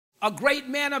a great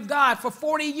man of God. For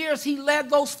 40 years, he led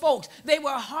those folks. They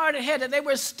were hard-headed. They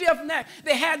were stiff-necked.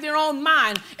 They had their own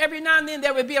mind. Every now and then,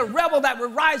 there would be a rebel that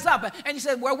would rise up. And he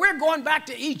said, well, we're going back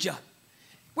to Egypt.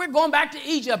 We're going back to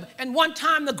Egypt. And one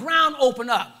time, the ground opened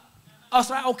up. I was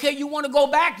like, okay, you want to go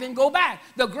back? Then go back.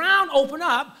 The ground opened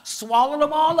up, swallowed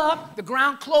them all up. The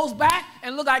ground closed back.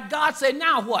 And look like God said,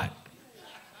 now what?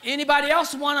 Anybody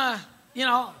else want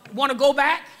to go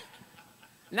back?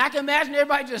 And I can imagine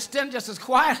everybody just standing just as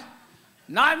quiet.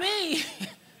 Not me.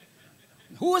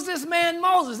 Who is this man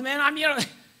Moses, man?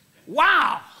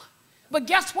 Wow. But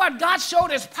guess what? God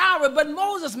showed his power, but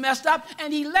Moses messed up,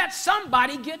 and he let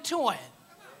somebody get to him.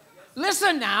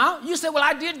 Listen now. You say, well,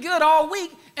 I did good all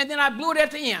week, and then I blew it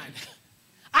at the end.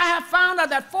 I have found out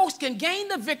that folks can gain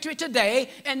the victory today,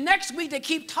 and next week they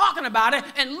keep talking about it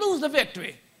and lose the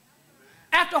victory.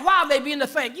 After a while, they begin to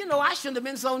think, I shouldn't have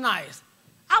been so nice.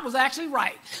 I was actually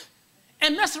right.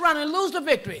 And mess around and lose the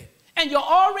victory. And you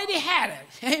already had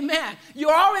it. Amen. You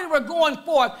already were going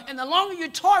forth. And the longer you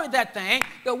toy with that thing,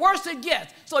 the worse it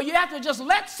gets. So you have to just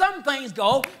let some things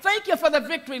go. Thank you for the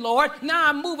victory, Lord. Now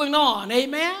I'm moving on.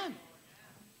 Amen.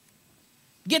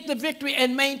 Get the victory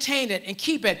and maintain it and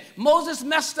keep it. Moses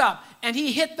messed up. And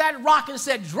he hit that rock and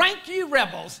said, drink, you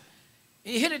rebels.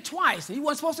 And he hit it twice. He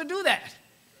wasn't supposed to do that.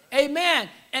 Amen.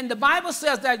 And the Bible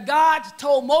says that God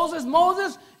told Moses,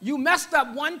 Moses, you messed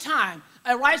up one time.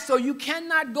 All right, so you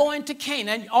cannot go into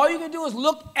Canaan. All you can do is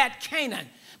look at Canaan.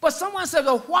 But someone said,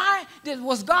 well, why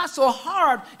was God so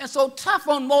hard and so tough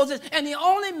on Moses, and he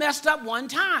only messed up one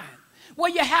time?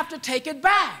 Well, you have to take it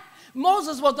back.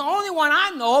 Moses was the only one I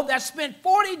know that spent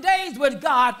 40 days with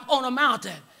God on a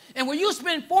mountain. And when you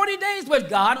spend 40 days with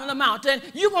God on the mountain,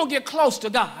 you're going to get close to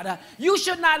God. You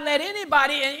should not let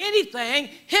anybody and anything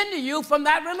hinder you from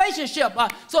that relationship.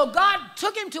 So God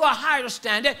took him to a higher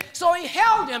standard, so he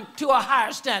held him to a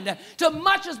higher standard. To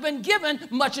much has been given,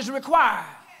 much is required.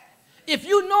 If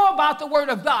you know about the Word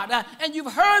of God, and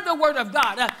you've heard the Word of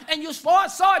God, and you saw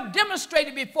it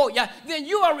demonstrated before you, then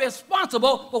you are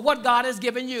responsible for what God has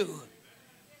given you.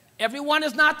 Everyone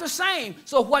is not the same.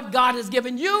 So what God has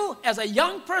given you as a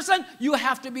young person, you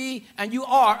have to be and you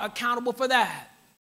are accountable for that.